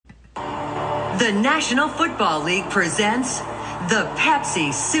The National Football League presents the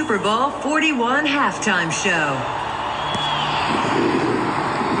Pepsi Super Bowl 41 Halftime Show.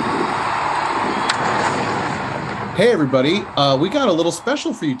 Hey, everybody. We got a little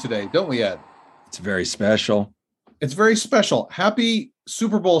special for you today, don't we, Ed? It's very special. It's very special. Happy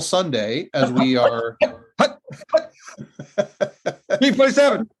Super Bowl Sunday as we are...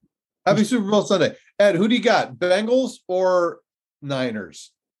 347. Happy Super Bowl Sunday. Ed, who do you got? Bengals or Niners?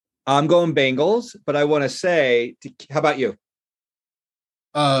 I'm going Bengals, but I want to say, how about you?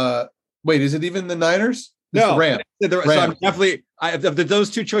 Wait, is it even the Niners? It's No, the Rams. So I'm definitely, of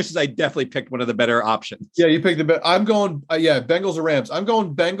those two choices, I definitely picked one of the better options. Yeah, you picked the bet. I'm going, Bengals or Rams. I'm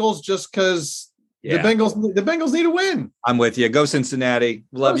going Bengals just because the Bengals need a win. I'm with you. Go Cincinnati.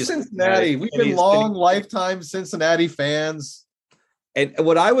 Love you, Cincinnati. We've been lifetime Cincinnati fans. And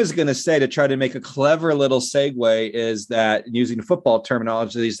what I was going to say to try to make a clever little segue is that, using football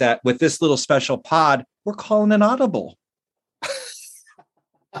terminology, is that with this little special pod, we're calling an audible.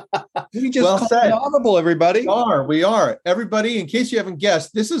 We just called an audible, everybody. We are. Everybody, in case you haven't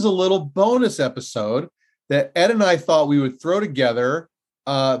guessed, this is a little bonus episode that Ed and I thought we would throw together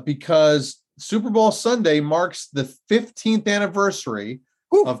because Super Bowl Sunday marks the 15th anniversary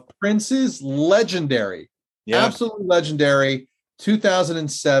of Prince's legendary, absolutely legendary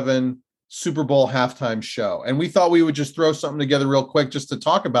 2007 Super Bowl halftime show. And we thought we would just throw something together real quick just to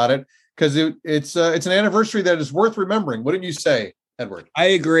talk about it because it's an anniversary that is worth remembering. Wouldn't you say, Edward? I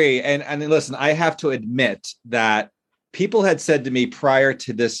agree. And listen, I have to admit that people had said to me prior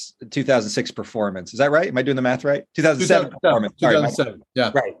to this 2006 performance, is that right? Am I doing the math right? 2007 performance. 2007.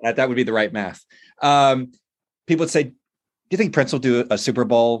 Yeah. Right. That would be the right math. People would say, do you think Prince will do a Super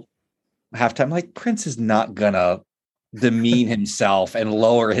Bowl halftime? Like, Prince is not gonna demean himself and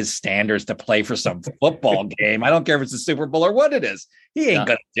lower his standards to play for some football game. I don't care if it's a Super Bowl or what it is. He ain't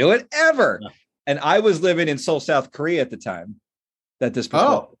gonna do it ever. Yeah. And I was living in Seoul, South Korea at the time that this.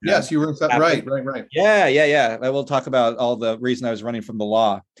 Yes, you were right. Yeah. We'll talk about all the reason I was running from the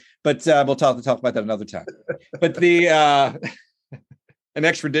law, but we'll talk about that another time. But the an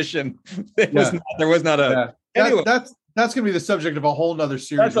extradition, there was not a. Yeah. Anyway, that's going to be the subject of a whole nother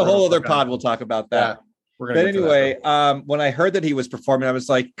series. That's a whole other pod. We'll talk about that. Yeah. But anyway, when I heard that he was performing, I was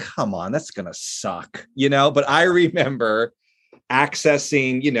like, come on, that's going to suck, But I remember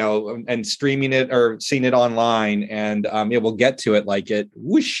accessing, and streaming it or seeing it online. And we'll get to it like it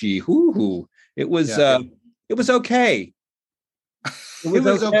whooshy hoo-hoo. It was it was okay. It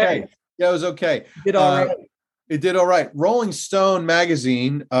was okay. Yeah, it was okay. It did all right. It did all right. Rolling Stone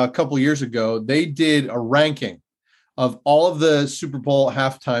magazine a couple years ago, they did a ranking of all of the Super Bowl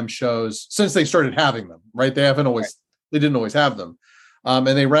halftime shows since they started having them, right? They didn't always have them. And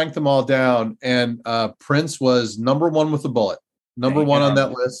they ranked them all down. And Prince was number one with a bullet, number one on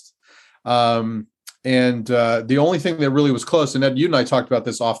that list. And the only thing that really was close, and Ed, you and I talked about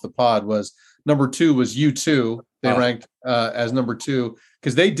this off the pod, was number two was U2. They ranked as number two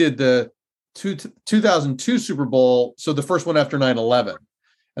because they did the 2002 Super Bowl. So the first one after 9/11.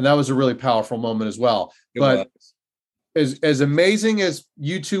 And that was a really powerful moment as well. But as amazing as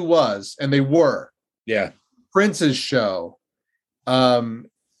U2 was, and they were, Prince's show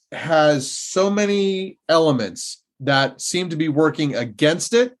has so many elements that seem to be working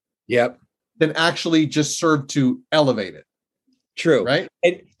against it. Than actually just serve to elevate it. True. Right.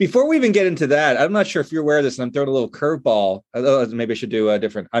 And before we even get into that, I'm not sure if you're aware of this, and I'm throwing a little curveball. Maybe I should do a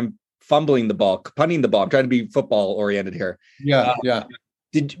different. I'm fumbling the ball, punting the ball. I'm trying to be football oriented here. Yeah.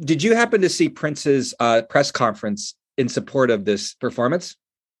 Did you happen to see Prince's press conference in support of this performance?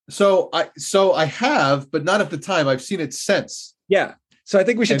 So I have, but not at the time. I've seen it since. Yeah. So I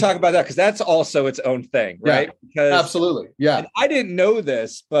think we should talk about that because that's also its own thing, right? Because absolutely. Yeah. And I didn't know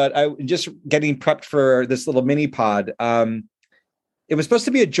this, but I just getting prepped for this little mini pod. It was supposed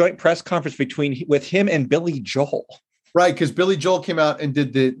to be a joint press conference with him and Billy Joel. Right. Because Billy Joel came out and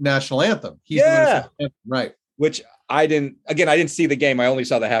did the national anthem. Right. Which I didn't see the game. I only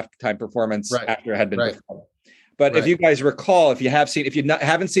saw the halftime performance after it had been performed. But if you guys recall, if you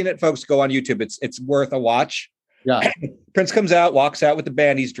haven't seen it, folks, go on YouTube. It's worth a watch. Yeah. Prince comes out, walks out with the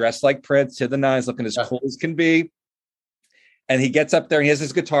band. He's dressed like Prince to the nines, looking as cool as can be. And he gets up there and he has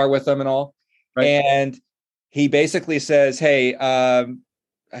his guitar with him and all. Right. And he basically says, hey, I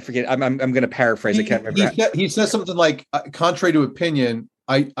forget. I'm going to paraphrase. I can't remember. He says something like, contrary to opinion,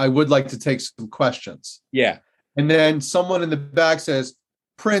 I would like to take some questions. Yeah. And then someone in the back says,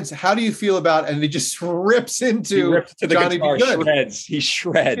 Prince, how do you feel about? And he just rips into Johnny B. Good. He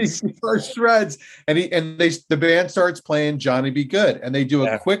shreds. He shreds. And the band starts playing Johnny B. Good. And they do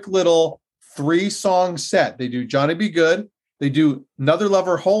a quick little 3-song set. They do Johnny B. Good. They do Another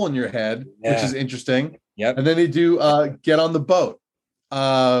Lover, Hole in Your Head, which is interesting. Yep. And then they do Get on the Boat.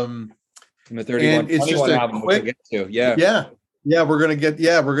 From the 31, it's just a album, quick, which we'll get to. Yeah. We're gonna get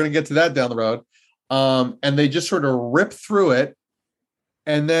to that down the road. And they just sort of rip through it,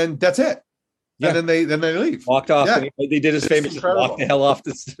 and then that's it. Yeah. And then they leave. Walked off. Yeah. They did his famous walk the hell off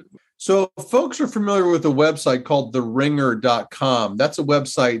this. So folks are familiar with a website called theringer.com. That's a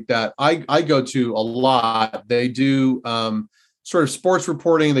website that I go to a lot. They do sort of sports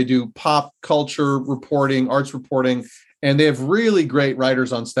reporting. They do pop culture reporting, arts reporting, and they have really great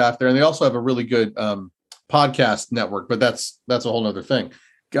writers on staff there. And they also have a really good podcast network, but that's a whole nother thing.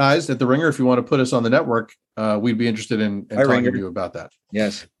 Guys at The Ringer, if you want to put us on the network, we'd be interested in talking to you about that.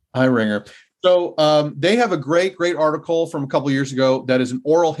 Yes. Hi, Ringer. So they have a great article from a couple of years ago that is an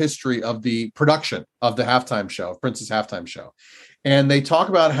oral history of the production of the halftime show, Prince's halftime show. And they talk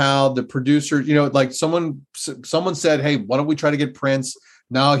about how the producers, like someone said, hey, why don't we try to get Prince?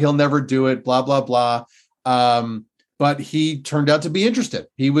 No, he'll never do it, blah, blah, blah. But he turned out to be interested.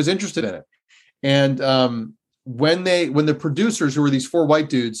 He was interested in it. And when the producers, who were these 4 white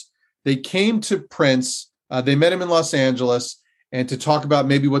dudes, they came to Prince, they met him in Los Angeles, and to talk about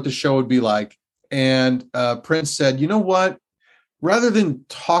maybe what the show would be like. And Prince said, you know what? Rather than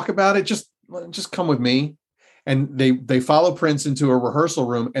talk about it, just come with me. And they follow Prince into a rehearsal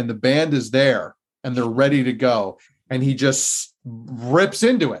room, and the band is there, and they're ready to go. And he just rips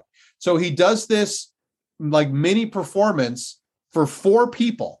into it. So he does this like mini performance for 4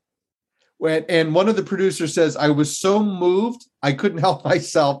 people. And one of the producers says, I was so moved, I couldn't help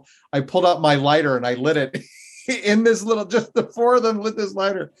myself. I pulled out my lighter and I lit it. In this just the 4 of them lit this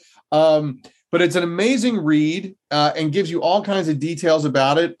lighter. But it's an amazing read and gives you all kinds of details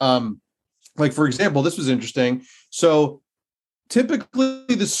about it. Like, for example, this was interesting. So typically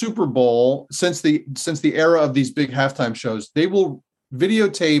the Super Bowl, since the era of these big halftime shows, they will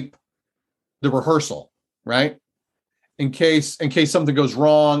videotape the rehearsal, right? In case something goes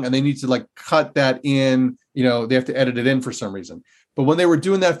wrong and they need to like cut that in, they have to edit it in for some reason. But when they were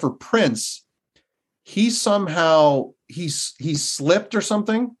doing that for Prince, he somehow he slipped or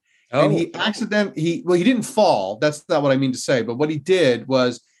something. Oh. And he didn't fall. That's not what I mean to say. But what he did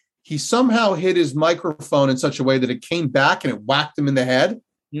was he somehow hit his microphone in such a way that it came back and it whacked him in the head.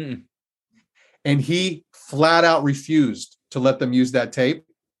 Mm. And he flat out refused to let them use that tape.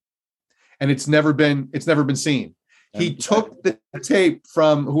 And it's never been seen. He took the tape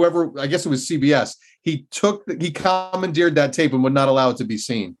from whoever, I guess it was CBS. He commandeered that tape and would not allow it to be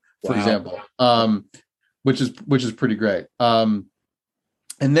seen, for example, which is pretty great. And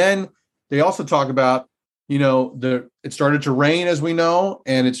then they also talk about, it started to rain, as we know,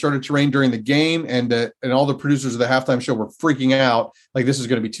 and it started to rain during the game, and all the producers of the halftime show were freaking out, like this is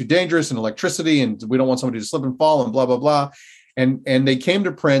going to be too dangerous, and electricity, and we don't want somebody to slip and fall, and blah blah blah. And they came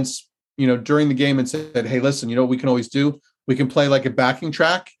to Prince, during the game and said, hey, listen, what we can always do? We can play like a backing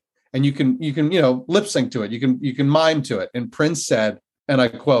track, and you can lip sync to it. You can mime to it. And Prince said, and I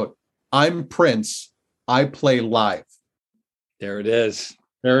quote, "I'm Prince. I play live." There it is.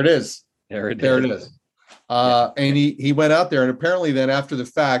 And he went out there, and apparently then after the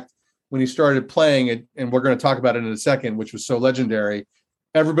fact, when he started playing it, and we're going to talk about it in a second, which was so legendary,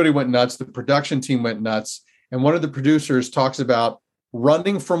 everybody went nuts. The production team went nuts. And one of the producers talks about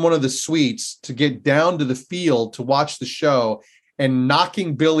running from one of the suites to get down to the field to watch the show and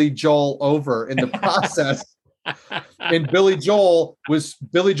knocking Billy Joel over in the process. And Billy Joel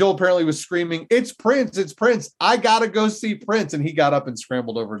apparently was screaming, "It's Prince! It's Prince! I gotta go see Prince!" And he got up and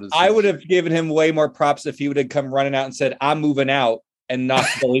scrambled over to. I would have given him way more props if he would have come running out and said, "I'm moving out," and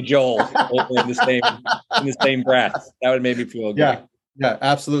knocked Billy Joel over in the same breath. That would have made me feel good. Yeah,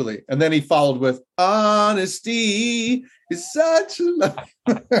 absolutely. And then he followed with "Honesty is such a..."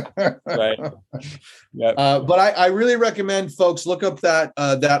 Right. Yeah. But I really recommend folks look up that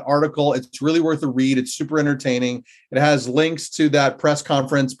article. It's really worth a read. It's super entertaining. It has links to that press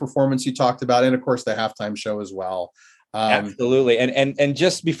conference performance you talked about, and of course the halftime show as well. Absolutely. And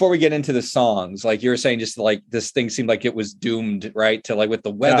just before we get into the songs, like you were saying, just like this thing seemed like it was doomed, right? To like with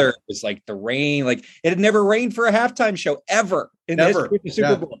the weather, it was like the rain, like it had never rained for a halftime show ever in the history of the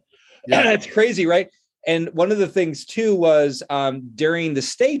Super Bowl. Yeah. It's crazy, right? And one of the things too was during the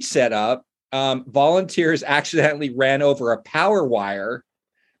stage setup, volunteers accidentally ran over a power wire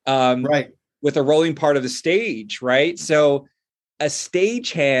with a rolling part of the stage, right? So a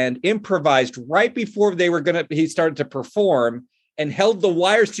stagehand improvised right before he started to perform and held the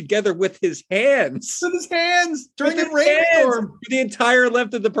wires together with his hands. With his hands during a rainstorm. The entire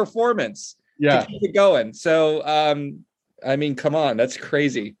length of the performance. Yeah. To keep it going. So I mean, come on, that's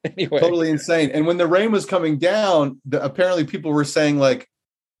crazy. Anyway, Totally insane. And when the rain was coming down, apparently people were saying like,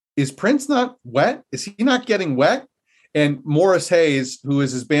 is Prince not wet? Is he not getting wet? And Morris Hayes, who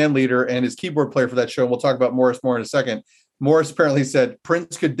is his band leader and his keyboard player for that show, and we'll talk about Morris more in a second. Morris apparently said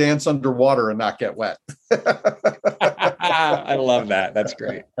Prince could dance underwater and not get wet. I love that. That's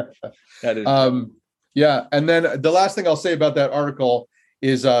great. That is yeah. And then the last thing I'll say about that article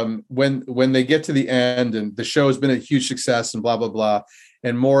is when they get to the end and the show has been a huge success and blah, blah, blah.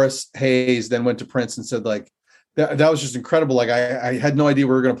 And Morris Hayes then went to Prince and said, like, that was just incredible. Like, I had no idea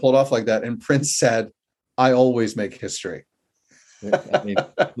we were going to pull it off like that. And Prince said, I always make history. I mean,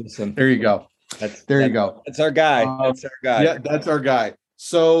 listen, there you go. There you go. That's our guy. That's our guy. Yeah, that's our guy.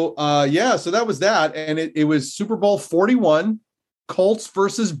 So so that was that. And it was Super Bowl 41, Colts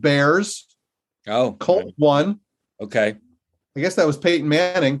versus Bears. Oh, Colts won. Okay. I guess that was Peyton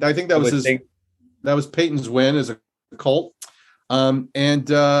Manning. I think that was that was Peyton's win as a Colt. And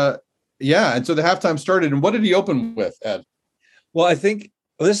so the halftime started. And what did he open with, Ed? Well, I think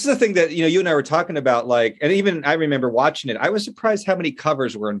this is the thing that you and I were talking about, like, and even I remember watching it. I was surprised how many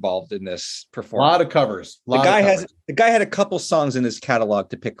covers were involved in this performance. A lot of covers. The guy had a couple songs in his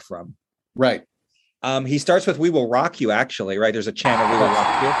catalog to pick from. Right. He starts with "We Will Rock You." Actually, right? There's a chant of "We Will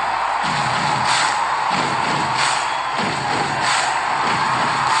Rock You."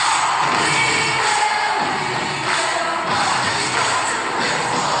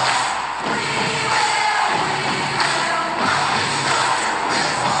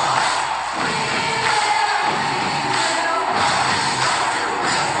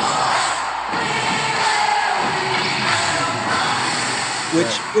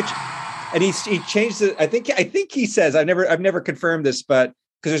 Which, and he changed it. I think he says, I've never confirmed this, but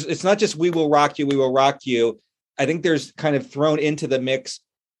because it's not just "We will rock you, we will rock you." I think there's kind of thrown into the mix,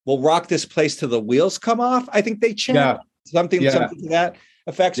 "We'll rock this place till the wheels come off." I think they changed something to that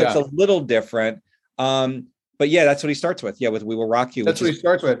effect. So it's a little different. But yeah, that's what he starts with. Yeah, with "We will rock you." That's what he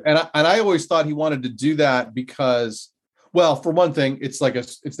starts with. And I always thought he wanted to do that because, well, for one thing, it's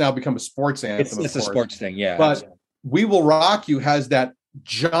now become a sports anthem. It's a sports thing, yeah. But "We Will Rock You" has that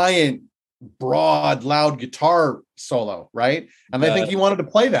giant, broad, loud guitar solo, right? And I think he wanted to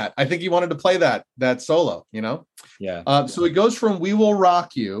play that. I think he wanted to play that solo, Yeah. So it goes from "We Will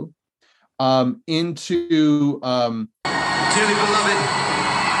Rock You" into Dearly beloved,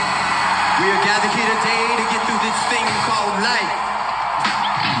 we are gathered here today to get through this thing called life.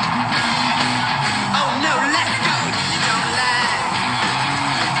 Oh no, let's go. You don't lie.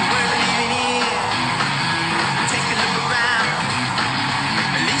 We're living here. Take a look around.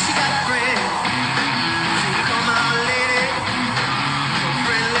 At least you got friends. So come on, lady. So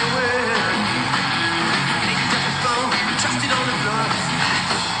friendly word. Pick up the phone, trust it on the floor.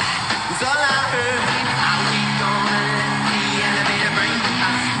 Was all I heard. Are we gonna let the elevator bring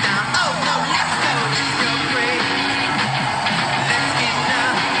us down? Oh no, let's go to your grave. Let's get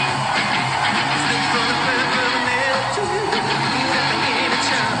down. Let's look for the purple nail too. We've got the game to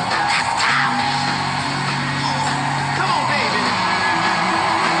chum. Let's go. Come on, baby.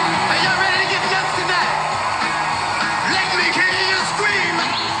 Are y'all ready to get nuts tonight? Let me hear you scream.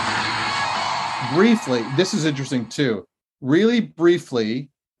 briefly. This is interesting too. Really briefly,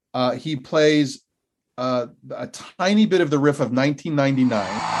 he plays a tiny bit of the riff of 1999.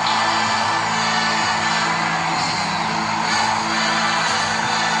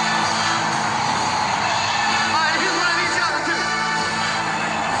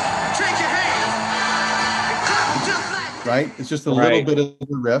 Right, it's just a little bit of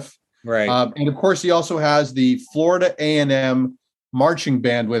the riff, right? And of course, he also has the Florida A&M marching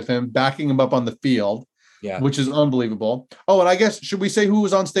band with him, backing him up on the field, which is unbelievable. Oh, and I guess should we say who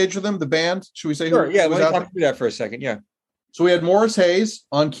was on stage with him? The band? Should we say sure, who? Yeah, let me talk through that for a second. Yeah. So we had Morris Hayes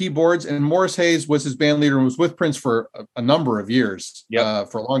on keyboards, and Morris Hayes was his band leader and was with Prince for a number of years,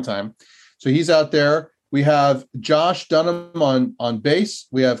 for a long time. So he's out there. We have Josh Dunham on bass.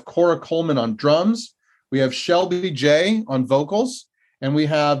 We have Cora Coleman on drums. We have Shelby J on vocals, and we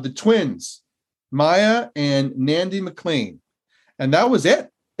have the twins, Maya and Nandy McLean. And that was it.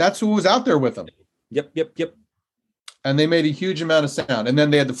 That's who was out there with them. Yep. And they made a huge amount of sound. And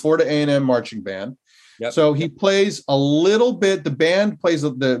then they had the Florida A&M marching band. Yep. So he plays a little bit. The band plays,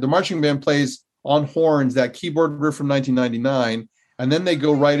 the marching band plays on horns, that keyboard riff from 1999. And then they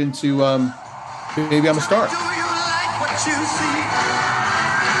go right into Baby I'm a Star. Do you like what you see?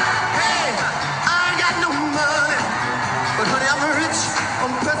 Hey, I ain't got no money, but honey, I'm rich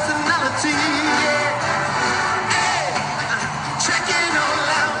on personality. Yeah. Hey, check it all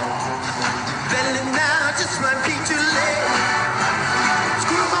out. Belly now just might be too late.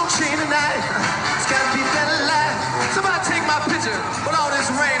 Screw my chain tonight. It's gotta be better life. Somebody take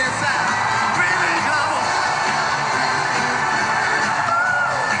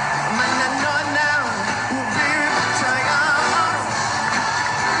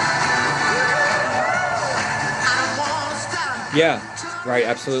Yeah, right.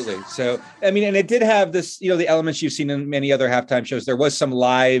 Absolutely. So, I mean, and it did have this, the elements you've seen in many other halftime shows. There was some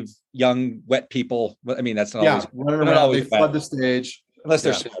live young wet people. I mean, that's not Yeah, always, running they're not around, always they flood wet, the stage. unless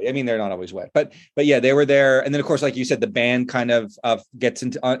they're Yeah. sweaty. I mean, they're not always wet, but yeah, they were there. And then of course, like you said, the band kind of gets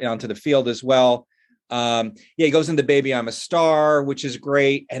onto the field as well. Yeah, he goes into Baby I'm a Star, which is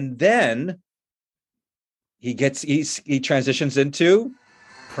great. And then he transitions into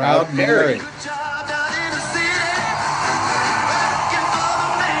Proud Mary. Good job down in the city, working for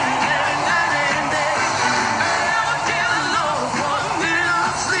the man every night and day. Never get alone, 1 minute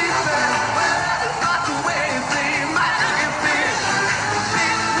of sleeping. Well, it's not the way they might have been.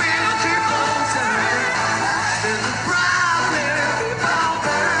 Things will keep on turning. There's a proud Mary, keep on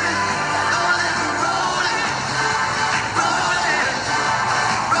burning. Rolling, rolling, rolling,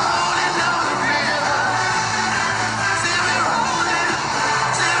 rolling down the river. See me rolling,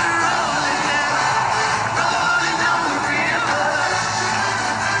 see me rolling now, rolling down the river.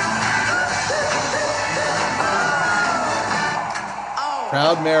 Oh.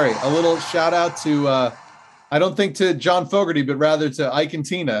 Proud Mary. A little shout out to I don't think to John Fogerty, but rather to Ike and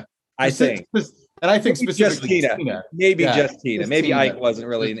Tina. I think. And I think Maybe just specifically Tina. Maybe Yeah, just Tina. just Maybe Tina. Ike wasn't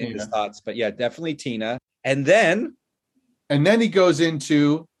really Just in his Tina. thoughts, but yeah, definitely Tina. And then And then he goes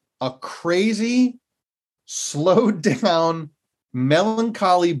into a crazy, slowed down,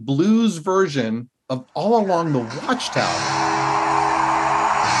 melancholy blues version of All Along the Watchtower.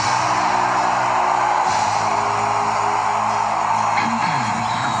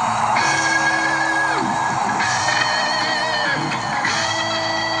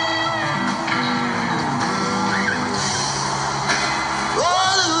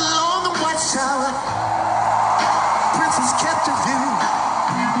 All along the watchtower, princess kept a view,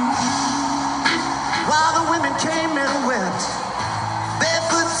 while the women came and went,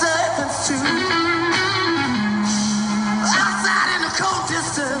 barefoot servants too. Outside in the cold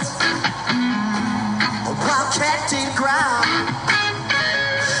distance, a wildcat did ground,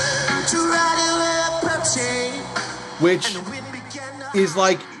 to ride away perching, Which and the wind began to is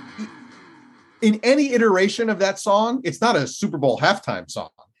like, in any iteration of that song, it's not a Super Bowl halftime song.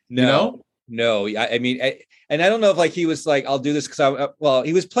 No. I mean, and I don't know if like he was like, I'll do this because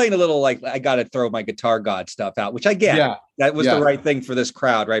he was playing a little like I got to throw my guitar god stuff out, which I get. Yeah. That was Yeah. the right thing for this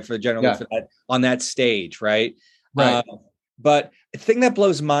crowd, right? For the general Yeah. for that, on that stage, right? Right. But the thing that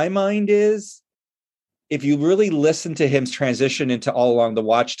blows my mind is if you really listen to him transition into All Along the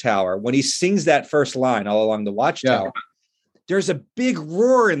Watchtower, when he sings that first line, All Along the Watchtower, there's a big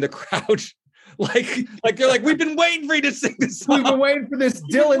roar in the crowd. like they're like, we've been waiting for you to sing this song. We've been waiting for this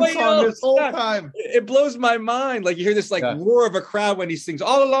Dylan song this whole time. It blows my mind. Like you hear this like Yeah. roar of a crowd when he sings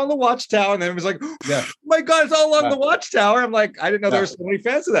All Along the Watchtower, and then it was like, Yeah. oh my God, it's All Along Yeah. the Watchtower. I'm like, I didn't know Yeah. there were so many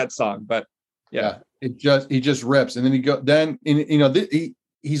fans of that song, but yeah. He just rips, and then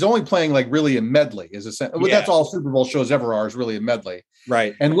he's only playing like really a medley. That's all Super Bowl shows ever are, is really a medley.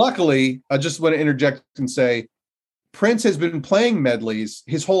 Right. And luckily, I just want to interject and say, Prince has been playing medleys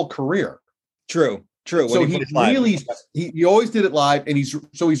his whole career. True. When So he he put it live. really he always did it live, and he's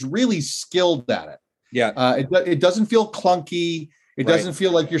really skilled at it. Yeah. It doesn't feel clunky. It doesn't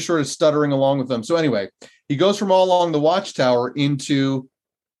feel like you're sort of stuttering along with them. So anyway, he goes from All Along the Watchtower into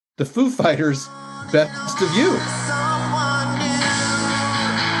the Foo Fighters' Best of You. someone new.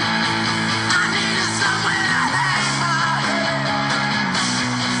 I needed somewhere to lay my head.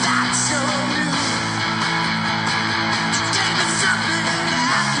 That's so new. You gave me something that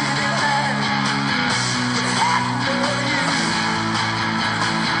I didn't have, but had no you.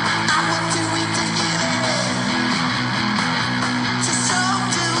 I went too weak to give it, too strong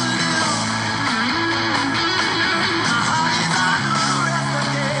to lose. My heart is on the rest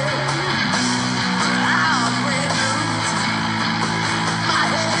again.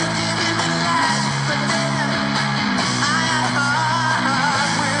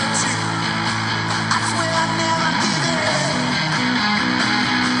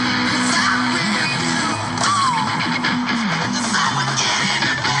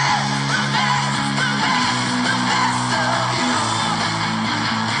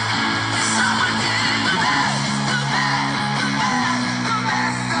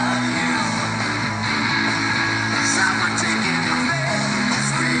 Someone taking the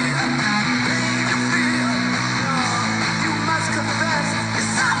best, made you feel. You must confess,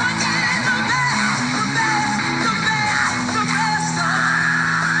 it's someone getting the best, the best, the best, the best of.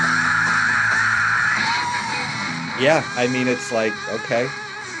 Yeah. I mean, it's like, okay.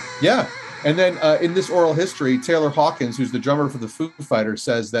 Yeah. And then in this oral history, Taylor Hawkins, who's the drummer for the Foo Fighters,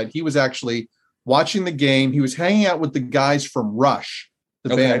 says that he was actually watching the game. He was hanging out with the guys from Rush,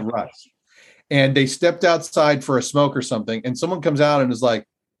 the Okay. band Rush. and they stepped outside for a smoke or something, and someone comes out and is like,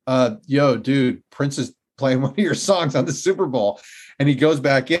 yo, dude, Prince is playing one of your songs on the Super Bowl. And he goes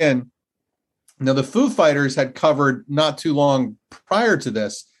back in. Now, the Foo Fighters had covered not too long prior to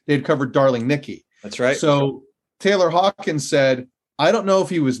this, they had covered Darling Nikki. That's right. So Taylor Hawkins said, I don't know if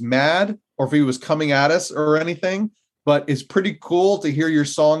he was mad or if he was coming at us or anything, but it's pretty cool to hear your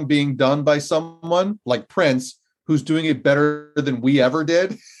song being done by someone like Prince, who's doing it better than we ever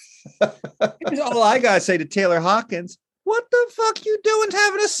did. Here's all I gotta say to Taylor Hawkins: what the fuck you doing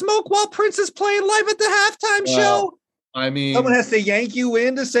having a smoke while Prince is playing live at the halftime show? I mean, someone has to yank you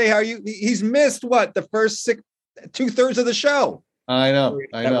in to say how you. He's missed what the first 2/3 of the show. I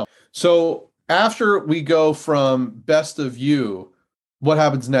know. So after we go from Best of You, what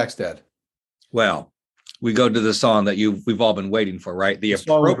happens next, Ed? Well, we go to the song that we've all been waiting for, right? The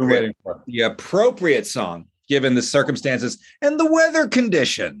appropriate song given the circumstances and the weather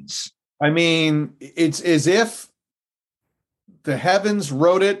conditions. I mean, it's as if the heavens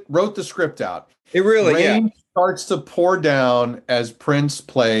wrote the script out. It really Rain starts to pour down as Prince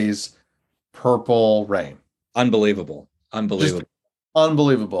plays Purple Rain. Unbelievable. Just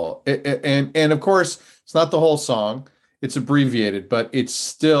unbelievable. And of course, it's not the whole song. It's abbreviated, but it's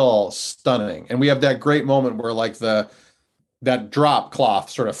still stunning. And we have that great moment where like that drop cloth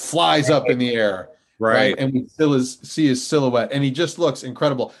sort of flies up in the air. Right. And we still see his silhouette, and he just looks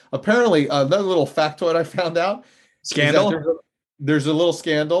incredible. Apparently, another little factoid I found out. Scandal? There's a little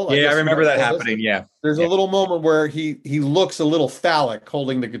scandal. Yeah, I remember that happening. Yeah. There's a little moment where he looks a little phallic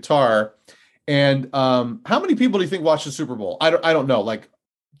holding the guitar. And how many people do you think watch the Super Bowl? I don't know, like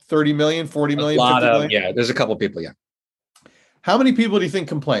 30 million, 40 million, 50 million? Yeah, there's a couple people, yeah. How many people do you think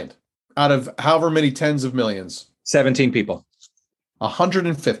complained out of however many tens of millions? 17 people.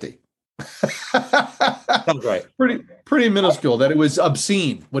 150. Sounds right. Pretty minuscule. That it was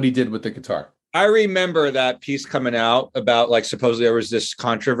obscene what he did with the guitar. I remember that piece coming out about like supposedly there was this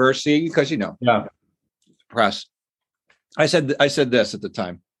controversy because press. I said this at the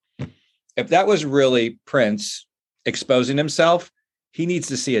time. If that was really Prince exposing himself, he needs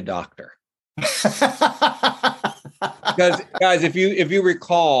to see a doctor. Because guys, if you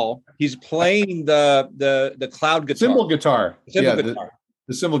recall, he's playing the cloud guitar, cymbal guitar. Guitar.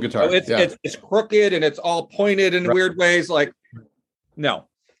 The cymbal guitar. So it's crooked and it's all pointed in weird ways. Like, no,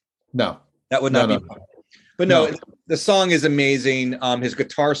 that would not be. But the song is amazing. His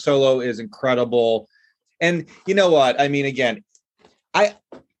guitar solo is incredible, and you know what? I mean, again,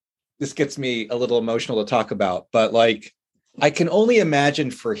 this gets me a little emotional to talk about, but like, I can only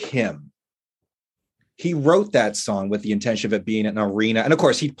imagine for him. He wrote that song with the intention of it being an arena, and of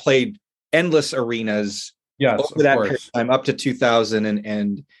course, he played endless arenas. Yes, over that period of time, up to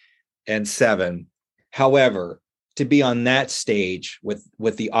 2007. However, to be on that stage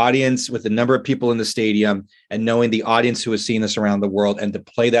with the audience, with the number of people in the stadium, and knowing the audience who has seen this around the world, and to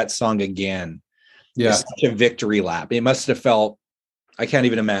play that song again, is such a victory lap. It must have felt, I can't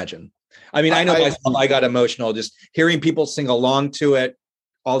even imagine. I mean, I know myself, I got emotional just hearing people sing along to it,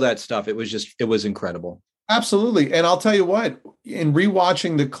 all that stuff. It was incredible. Absolutely. And I'll tell you what, in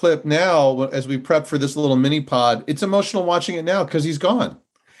rewatching the clip now, as we prep for this little mini pod, it's emotional watching it now because he's gone.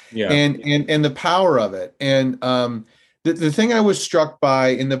 Yeah. And the power of it. And the thing I was struck by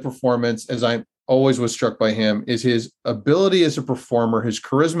in the performance, as I always was struck by him, is his ability as a performer. His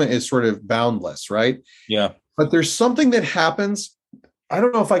charisma is sort of boundless, right? Yeah. But there's something that happens. I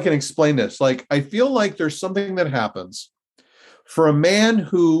don't know if I can explain this. Like, I feel like there's something that happens for a man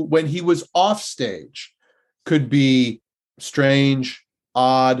who, when he was off stage, could be strange,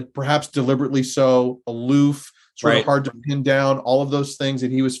 odd, perhaps deliberately so, aloof, sort of hard to pin down, all of those things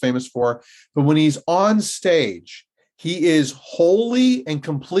that he was famous for. But when he's on stage, he is wholly and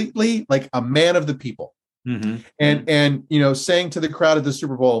completely like a man of the people. Mm-hmm. And saying to the crowd at the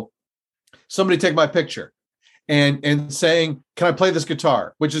Super Bowl, somebody take my picture, and saying, can I play this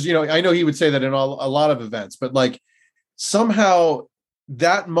guitar? Which is, I know he would say that in a lot of events, but like somehow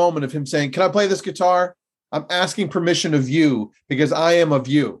that moment of him saying, can I play this guitar? I'm asking permission of you because I am of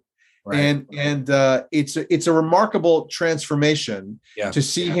you. Right. And it's a remarkable transformation to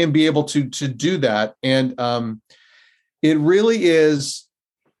see him be able to do that. And it really is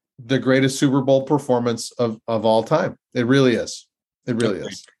the greatest Super Bowl performance of all time. It really is. It really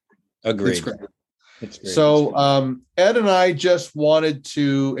is. Agreed. It's great. So Ed and I just wanted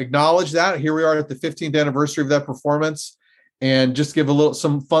to acknowledge that. Here we are at the 15th anniversary of that performance, and just give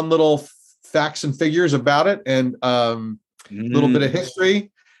some fun little facts and figures about it, and a little bit of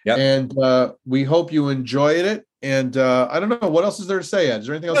history. Yep. And we hope you enjoyed it. And I don't know, what else is there to say, Ed? Is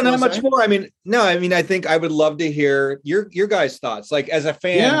there anything else? No, not much more. I mean, I think I would love to hear your guys' thoughts. Like, as a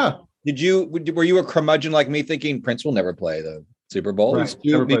fan, Were you a curmudgeon like me thinking Prince will never play the Super Bowl? Right.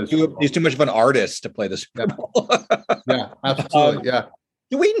 Never play the Super Bowl. He's too much of an artist to play the Super Bowl. Yeah, absolutely. Yeah.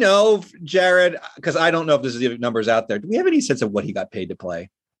 Do we know, Jared, because I don't know if this is the numbers out there, do we have any sense of what he got paid to play?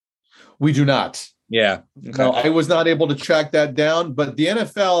 We do not. Yeah. Okay. No, I was not able to track that down, but the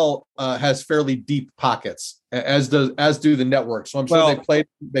NFL has fairly deep pockets, as do the network. So I'm sure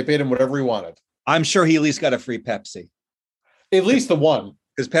they paid him whatever he wanted. I'm sure he at least got a free Pepsi. At least the one.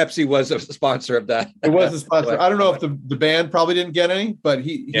 Because Pepsi was a sponsor of that. It was a sponsor. I don't know if the band probably didn't get any, but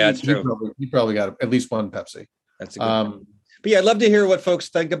he probably got at least one Pepsi. That's a good But yeah, I'd love to hear what folks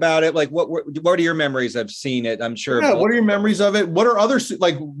think about it. Like, what are your memories of seeing it? I'm sure. Yeah, what are your memories of it? What are other,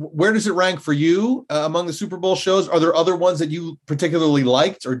 like, where does it rank for you among the Super Bowl shows? Are there other ones that you particularly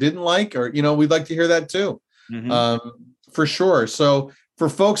liked or didn't like? Or, we'd like to hear that too. Mm-hmm. For sure. So for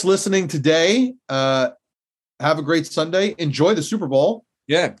folks listening today, have a great Sunday. Enjoy the Super Bowl.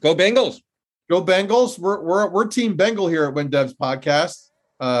 Yeah, go Bengals. Go Bengals. We're Team Bengal here at When Devs Podcast.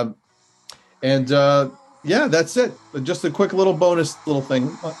 Yeah, that's it. Just a quick little bonus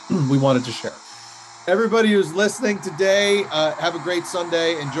thing we wanted to share. Everybody who's listening today, have a great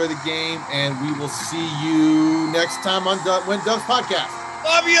Sunday. Enjoy the game, and we will see you next time on When Devs Podcast.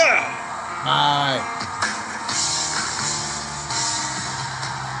 Love you. Bye.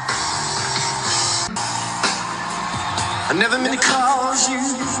 I never meant to cause you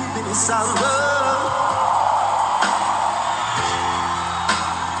any sorrow.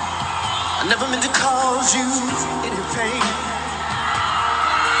 I never meant to cause you any pain.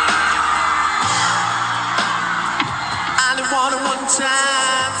 I only wanted one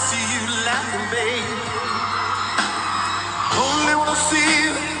time to see you laughing, babe. Only wanna see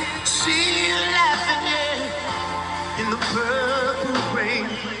you laughing, yeah. In the purple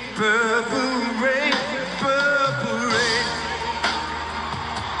rain, purple rain, purple rain.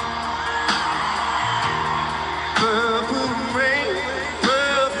 Purple rain,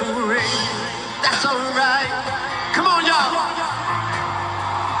 purple rain. That's alright. Come on, y'all.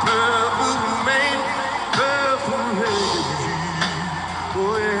 Purple rain, purple rain.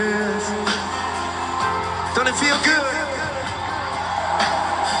 Oh, yes. Don't it feel good?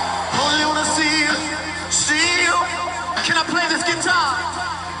 Only wanna see you. Can I play this guitar?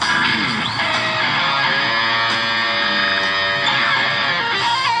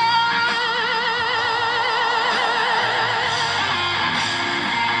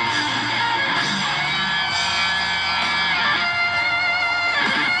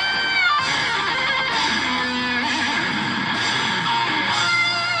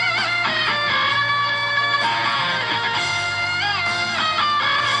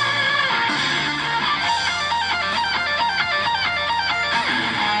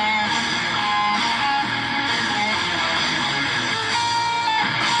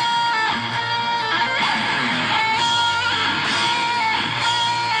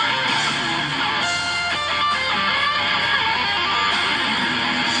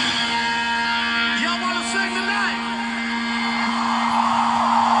 Y'all wanna sing tonight?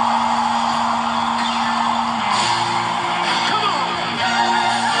 Come on.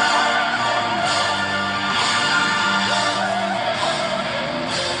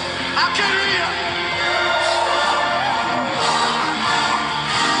 I can't